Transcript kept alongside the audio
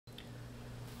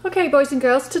Okay, boys and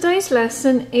girls, today's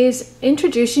lesson is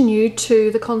introducing you to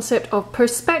the concept of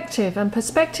perspective. And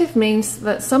perspective means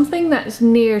that something that is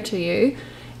near to you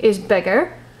is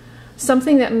bigger.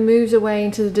 Something that moves away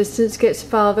into the distance gets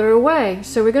farther away.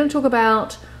 So we're going to talk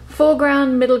about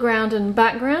foreground, middle ground and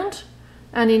background.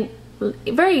 And in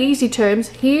very easy terms,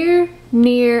 here,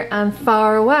 near and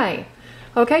far away.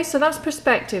 Okay, so that's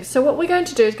perspective. So what we're going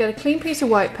to do is get a clean piece of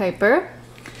white paper.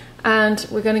 And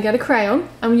we're going to get a crayon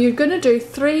and you're going to do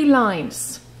 3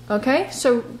 lines. Okay,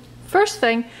 so first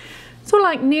thing, sort of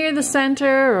like near the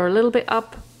center or a little bit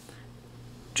up,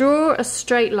 draw a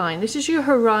straight line. This is your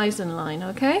horizon line,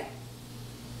 okay?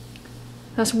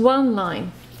 That's 1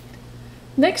 line.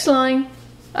 Next line,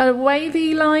 a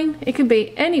wavy line. It can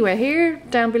be anywhere here,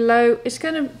 down below. It's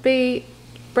going to be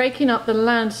breaking up the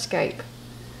landscape.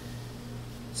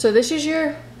 So this is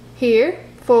your here,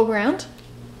 foreground.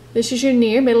 This is your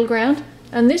near, middle ground,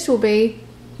 and this will be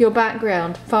your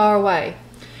background, far away.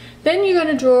 Then you're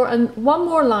going to draw one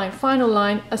more line, final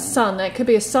line, a sun. Now, it could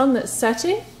be a sun that's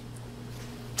setting,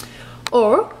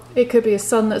 or it could be a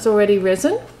sun that's already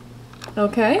risen.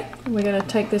 Okay, we're going to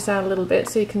take this out a little bit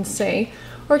so you can see.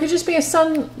 Or it could just be a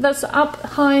sun that's up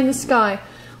high in the sky.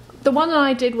 The one that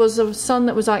I did was a sun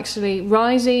that was actually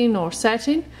rising or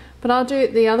setting, but I'll do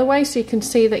it the other way so you can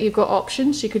see that you've got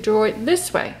options. You could draw it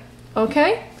this way,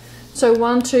 okay? So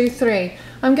 1, 2, 3.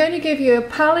 I'm going to give you a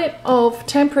palette of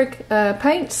tempera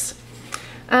paints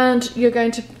and you're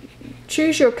going to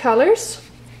choose your colours.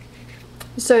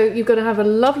 So you're going to have a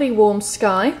lovely warm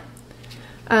sky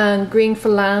and green for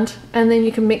land, and then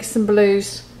you can mix some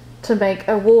blues to make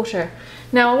a water.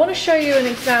 Now I want to show you an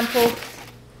example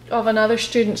of another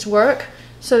student's work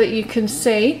so that you can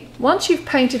see, once you've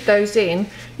painted those in,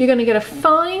 you're going to get a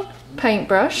fine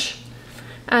paintbrush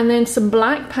and then some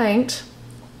black paint.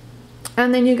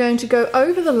 And then you're going to go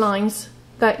over the lines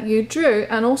that you drew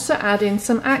and also add in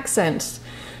some accents.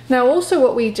 Now also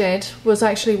what we did was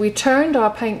actually we turned our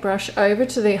paintbrush over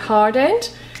to the hard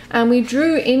end and we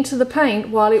drew into the paint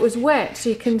while it was wet. So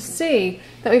you can see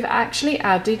that we've actually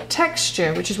added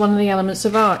texture, which is one of the elements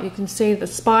of art. You can see the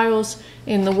spirals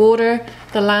in the water,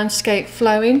 the landscape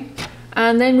flowing.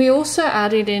 And then we also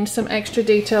added in some extra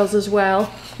details as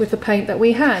well with the paint that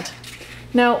we had.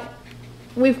 Now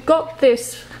we've got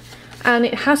this, and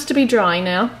it has to be dry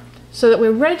now so that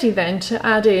we're ready then to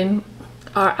add in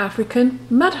our African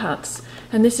mud huts.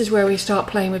 And this is where we start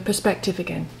playing with perspective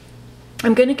again.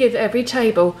 I'm going to give every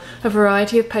table a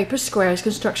variety of paper squares,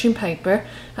 construction paper,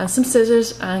 and some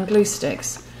scissors and glue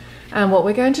sticks. And what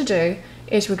we're going to do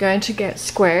is we're going to get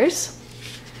squares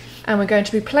and we're going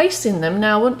to be placing them.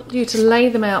 Now I want you to lay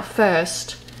them out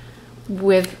first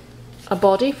with a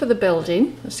body for the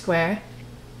building, a square,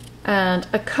 and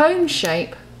a cone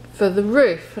shape for the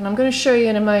roof, and I'm going to show you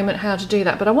in a moment how to do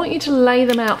that, but I want you to lay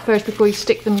them out first before you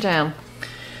stick them down.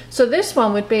 So this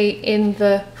one would be in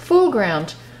the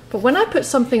foreground, but when I put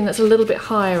something that's a little bit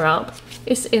higher up,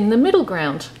 it's in the middle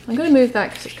ground. I'm going to move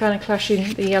that because it's kind of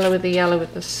clashing the yellow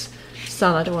with the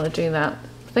sun. I don't want to do that.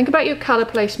 Think about your colour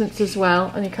placements as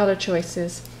well and your colour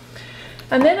choices.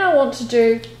 And then I want to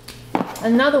do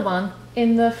another one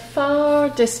in the far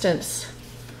distance.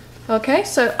 Okay,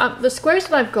 so the squares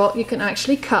that I've got, you can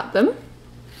actually cut them.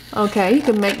 Okay, you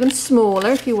can make them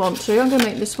smaller if you want to. I'm going to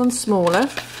make this one smaller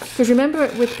because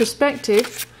remember, with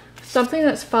perspective, something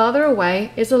that's farther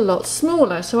away is a lot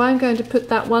smaller. So I'm going to put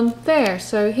that one there.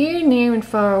 So here, near and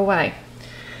far away.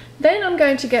 Then I'm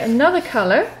going to get another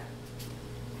colour.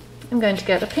 I'm going to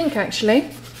get a pink actually,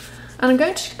 and I'm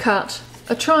going to cut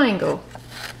a triangle.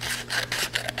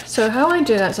 So how I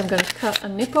do that is I'm going to cut a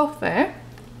nip off there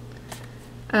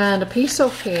and a piece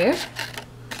off here,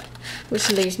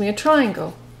 which leaves me a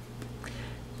triangle.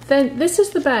 Then this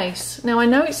is the base. Now I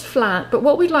know it's flat, but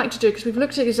what we'd like to do, because we've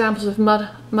looked at examples of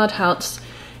mud huts,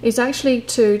 is actually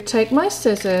to take my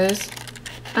scissors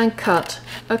and cut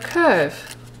a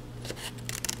curve.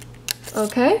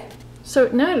 Okay, so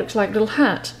it now looks like a little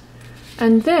hat.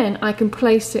 And then I can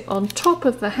place it on top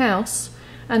of the house,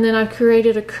 and then I've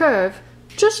created a curve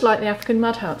just like the African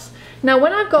mud huts. Now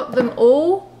when I've got them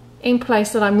all in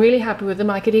place that I'm really happy with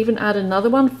them, I could even add another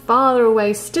one farther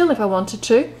away still if I wanted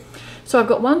to. So I've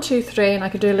got 1, 2, 3, and I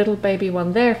could do a little baby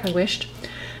one there if I wished.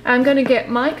 I'm going to get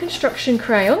my construction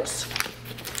crayons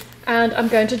and I'm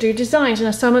going to do designs.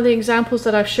 Now some of the examples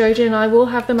that I've showed you, and I will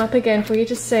have them up again for you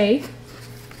to see,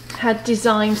 had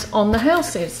designs on the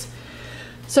houses.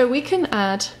 So we can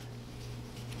add,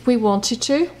 if we wanted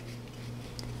to,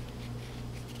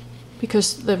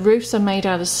 because the roofs are made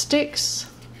out of sticks,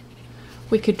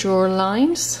 we could draw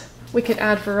lines. We could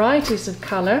add varieties of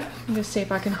colour. I'm going to see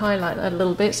if I can highlight that a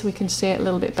little bit so we can see it a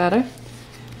little bit better.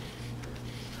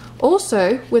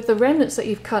 Also, with the remnants that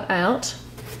you've cut out,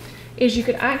 is you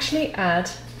could actually add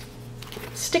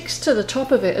sticks to the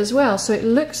top of it as well, so it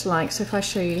looks like, so if I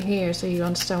show you here so you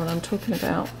understand what I'm talking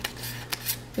about,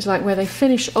 it's like where they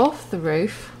finish off the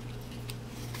roof,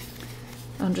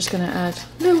 I'm just going to add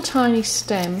little tiny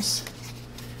stems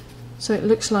so it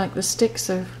looks like the sticks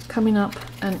are coming up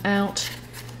and out.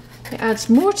 It adds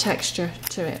more texture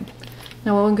to it.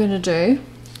 Now what I'm going to do,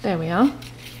 there we are,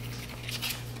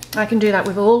 I can do that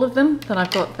with all of them that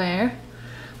I've got there.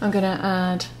 I'm going to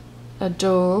add a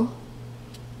door.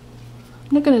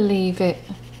 I'm not going to leave it.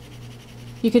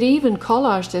 You could even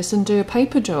collage this and do a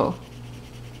paper door.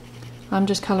 I'm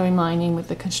just colouring mine in with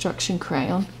the construction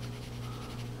crayon.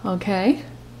 Okay,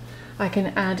 I can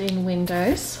add in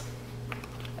windows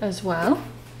as well.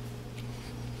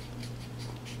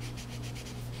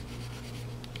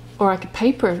 Or I could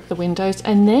paper the windows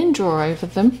and then draw over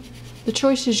them. The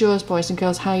choice is yours, boys and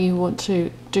girls, how you want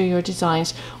to do your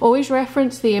designs. Always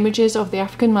reference the images of the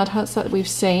African mud huts that we've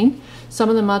seen. Some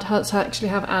of the mud huts actually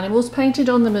have animals painted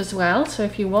on them as well, so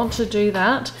if you want to do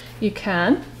that, you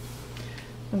can.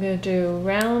 I'm going to do a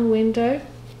round window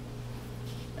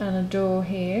and a door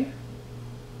here.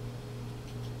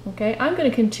 Okay, I'm going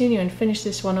to continue and finish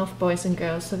this one off, boys and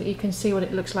girls, so that you can see what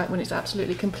it looks like when it's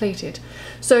absolutely completed.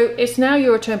 So it's now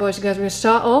your turn, boys and girls. We're going to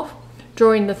start off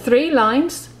drawing the 3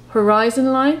 lines,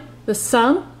 horizon line, the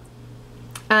sun,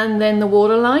 and then the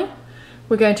water line.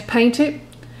 We're going to paint it,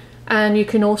 and you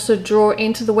can also draw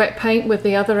into the wet paint with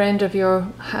the other end of your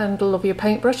handle of your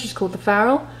paintbrush, it's called the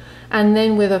ferrule, and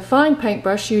then with a fine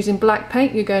paintbrush using black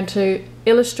paint you're going to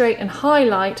illustrate and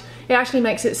highlight. It actually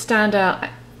makes it stand out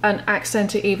and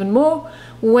accent it even more.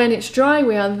 When it's dry,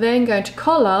 we are then going to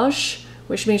collage,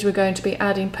 which means we're going to be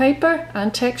adding paper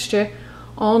and texture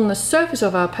on the surface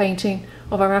of our painting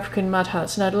of our African mud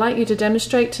huts. And I'd like you to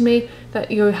demonstrate to me that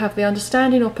you have the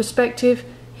understanding or perspective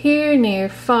here, near,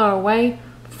 far away,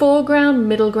 foreground,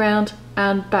 middle ground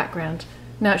and background.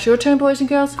 Now it's your turn, boys and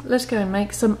girls. Let's go and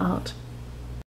make some art.